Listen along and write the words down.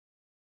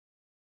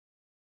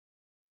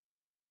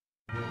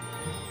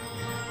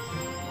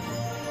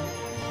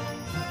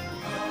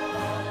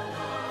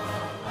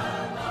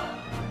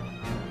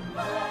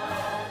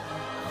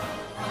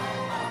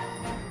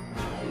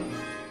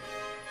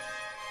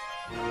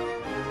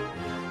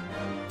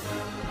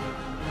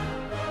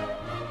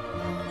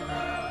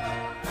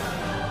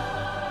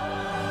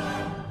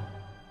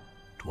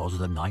'Twas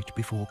the night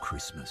before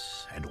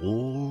Christmas, and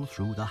all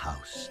through the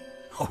house.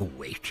 Oh,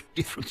 wait,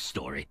 different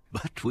story,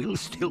 but we'll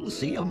still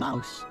see a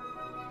mouse.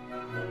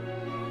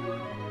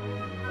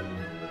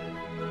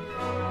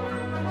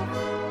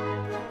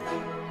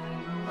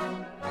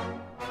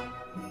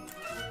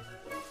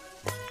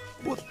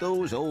 Put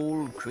those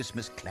old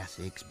Christmas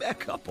classics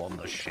back up on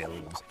the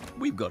shelves.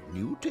 We've got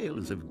new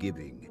tales of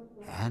giving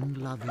and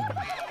loving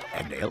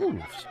and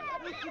elves.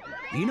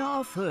 In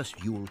our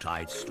first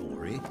Yuletide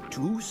story,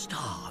 two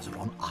stars are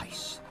on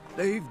ice.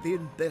 They've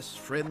been best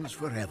friends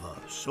forever,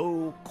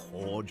 so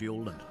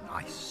cordial and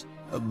nice.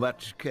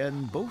 But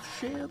can both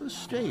share the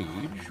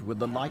stage with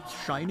the lights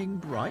shining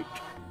bright?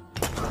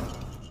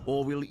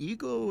 Or will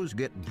egos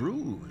get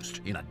bruised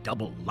in a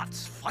double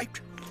Lutz fight?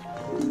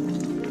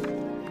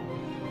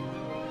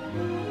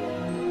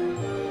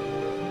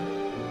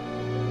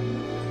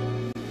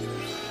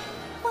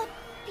 What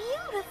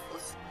beautiful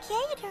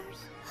skaters.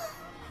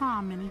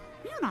 Aw, Minnie,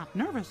 you're not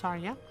nervous, are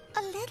you?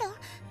 A little.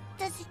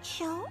 Does it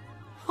show?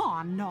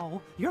 Aw,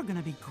 no, you're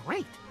gonna be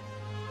great.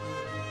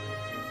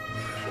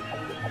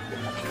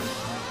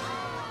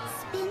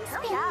 Spin,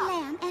 spin,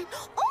 land, and...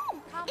 Oh,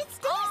 it's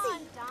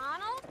Daisy!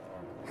 Donald!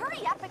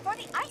 Hurry up before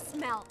the ice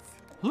melts!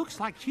 Looks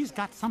like she's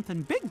got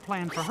something big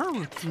planned for her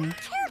routine.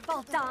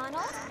 Careful,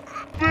 Donald!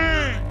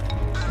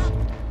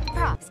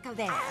 Props go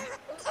there.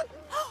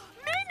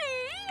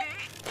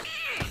 Minnie!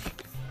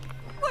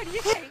 What do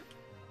you think?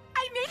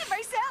 I made it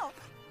myself!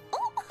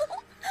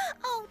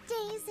 Oh,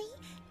 Daisy,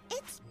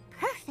 it's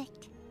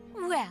perfect.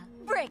 Well,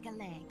 break a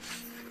leg.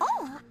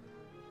 Oh,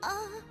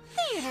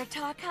 Theater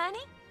talk, honey.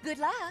 Good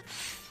luck.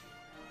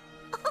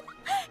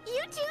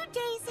 you too,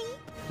 Daisy.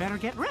 Better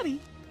get ready.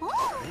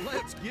 Oh,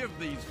 Let's give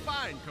these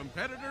fine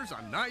competitors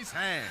a nice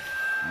hand.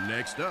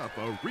 Next up,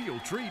 a real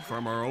treat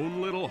from our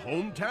own little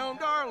hometown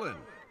darling.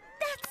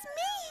 that's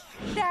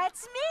me.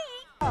 That's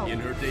me! In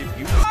her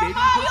debut skating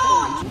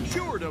performance,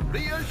 sure to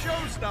be a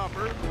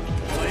showstopper.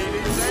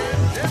 Ladies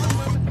and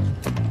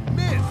gentlemen,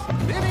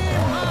 Miss Minnie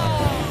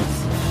Mouse!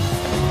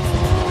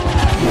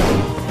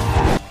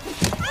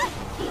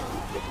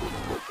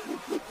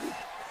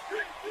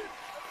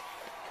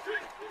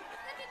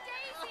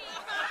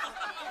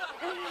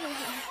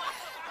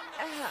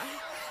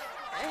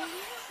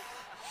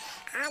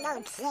 I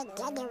don't think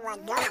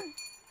anyone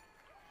knows.